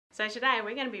So today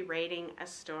we're going to be reading a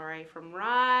story from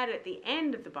right at the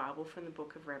end of the Bible from the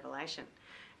book of Revelation.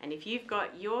 And if you've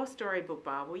got your storybook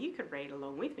Bible, you could read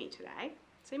along with me today.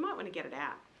 So you might want to get it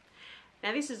out.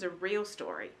 Now this is a real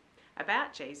story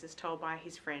about Jesus told by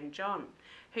his friend John,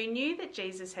 who knew that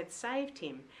Jesus had saved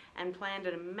him and planned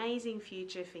an amazing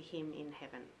future for him in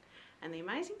heaven. And the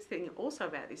amazing thing also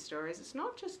about this story is it's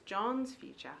not just John's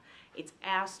future, it's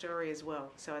our story as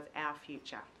well. So it's our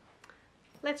future.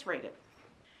 Let's read it.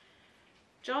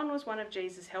 John was one of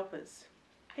Jesus' helpers.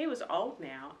 He was old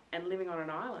now and living on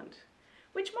an island,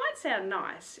 which might sound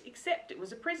nice, except it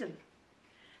was a prison.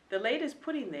 The leaders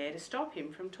put him there to stop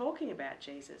him from talking about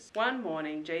Jesus. One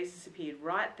morning, Jesus appeared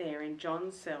right there in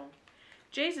John's cell.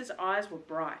 Jesus' eyes were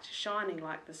bright, shining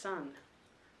like the sun.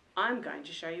 "I'm going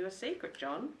to show you a secret,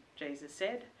 John," Jesus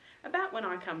said, "about when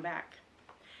I come back."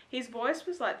 His voice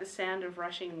was like the sound of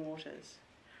rushing waters.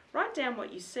 "Write down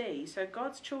what you see so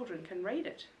God's children can read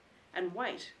it and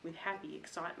wait with happy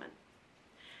excitement."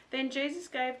 Then Jesus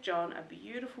gave John a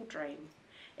beautiful dream,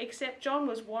 except John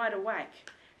was wide awake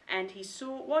and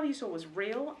what he saw was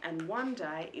real, and one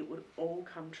day it would all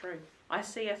come true. "I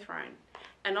see a throne,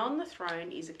 and on the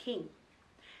throne is a king,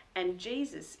 and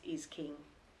Jesus is king.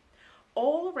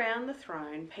 All around the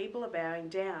throne people are bowing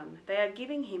down. They are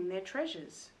giving him their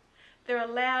treasures. There are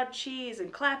loud cheers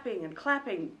and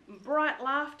clapping, bright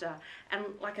laughter,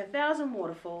 and like 1,000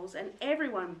 waterfalls, and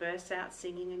everyone bursts out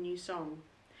singing a new song.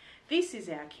 This is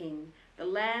our King, the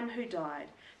Lamb who died,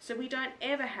 so we don't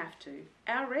ever have to,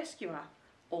 our rescuer,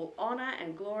 all honour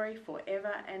and glory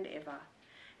forever and ever.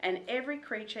 And every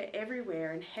creature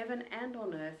everywhere in heaven and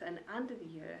on earth and under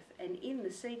the earth and in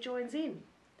the sea joins in.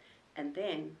 And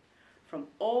then, from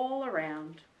all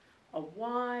around, a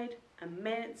wide,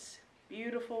 immense,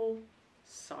 beautiful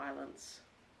silence.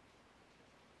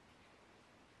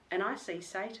 And I see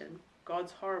Satan,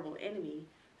 God's horrible enemy,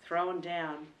 thrown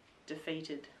down,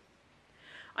 defeated.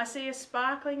 I see a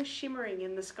sparkling shimmering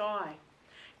in the sky,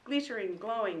 glittering,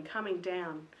 glowing, coming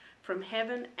down from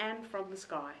heaven and from the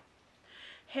sky.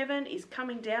 Heaven is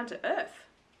coming down to earth.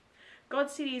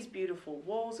 God's city is beautiful,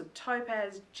 walls of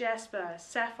topaz, jasper,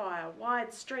 sapphire,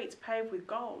 wide streets paved with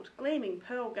gold, gleaming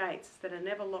pearl gates that are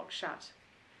never locked shut.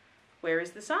 Where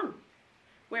is the sun?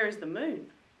 Where is the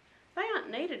moon? They aren't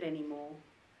needed anymore.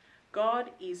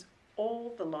 God is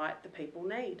all the light the people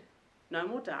need. No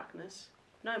more darkness,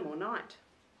 no more night.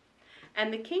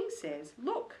 And the king says,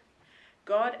 "Look,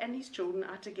 God and his children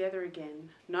are together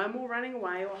again. No more running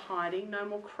away or hiding, no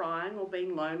more crying or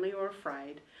being lonely or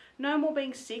afraid, no more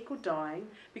being sick or dying,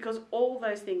 because all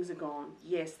those things are gone.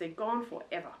 Yes, they're gone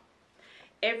forever.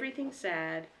 Everything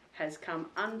sad has come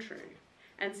untrue.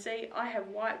 And see, I have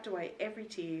wiped away every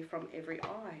tear from every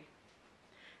eye."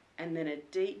 And then a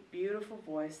deep, beautiful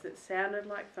voice that sounded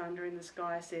like thunder in the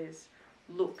sky says,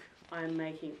 "Look, I am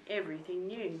making everything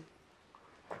new."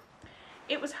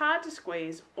 It was hard to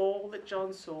squeeze all that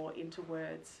John saw into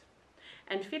words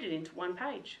and fit it into one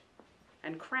page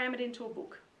and cram it into a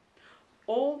book.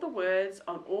 All the words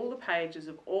on all the pages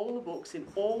of all the books in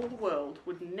all the world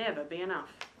would never be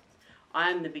enough. "I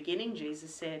am the beginning,"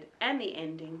 Jesus said, "and the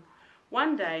ending."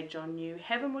 One day, John knew,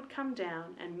 heaven would come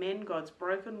down and mend God's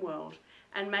broken world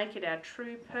and make it our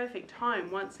true, perfect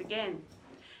home once again.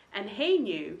 And he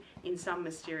knew, in some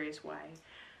mysterious way,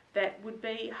 that would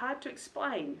be hard to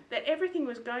explain, that everything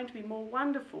was going to be more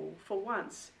wonderful for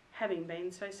once, having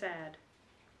been so sad.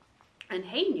 And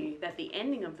he knew that the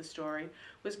ending of the story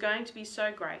was going to be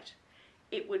so great.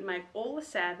 It would make all the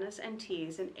sadness and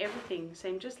tears and everything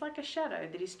seem just like a shadow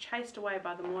that is chased away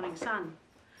by the morning sun.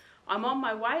 "I'm on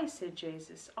my way," said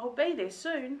Jesus. "I'll be there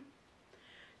soon."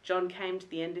 John came to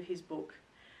the end of his book,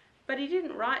 but he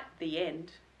didn't write the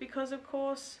end because, of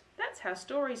course, that's how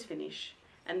stories finish,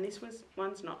 and this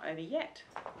one's not over yet.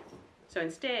 So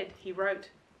instead, he wrote,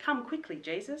 "Come quickly,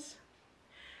 Jesus,"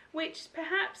 which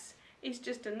perhaps is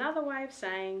just another way of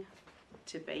saying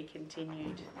to be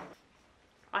continued.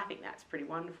 I think that's pretty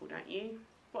wonderful, don't you?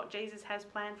 What Jesus has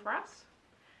planned for us.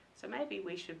 So maybe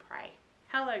we should pray.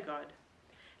 Hello, God.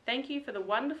 Thank you for the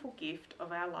wonderful gift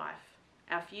of our life,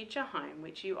 our future home,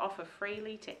 which you offer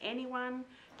freely to anyone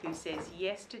who says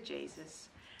yes to Jesus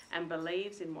and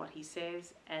believes in what he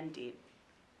says and did.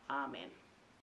 Amen.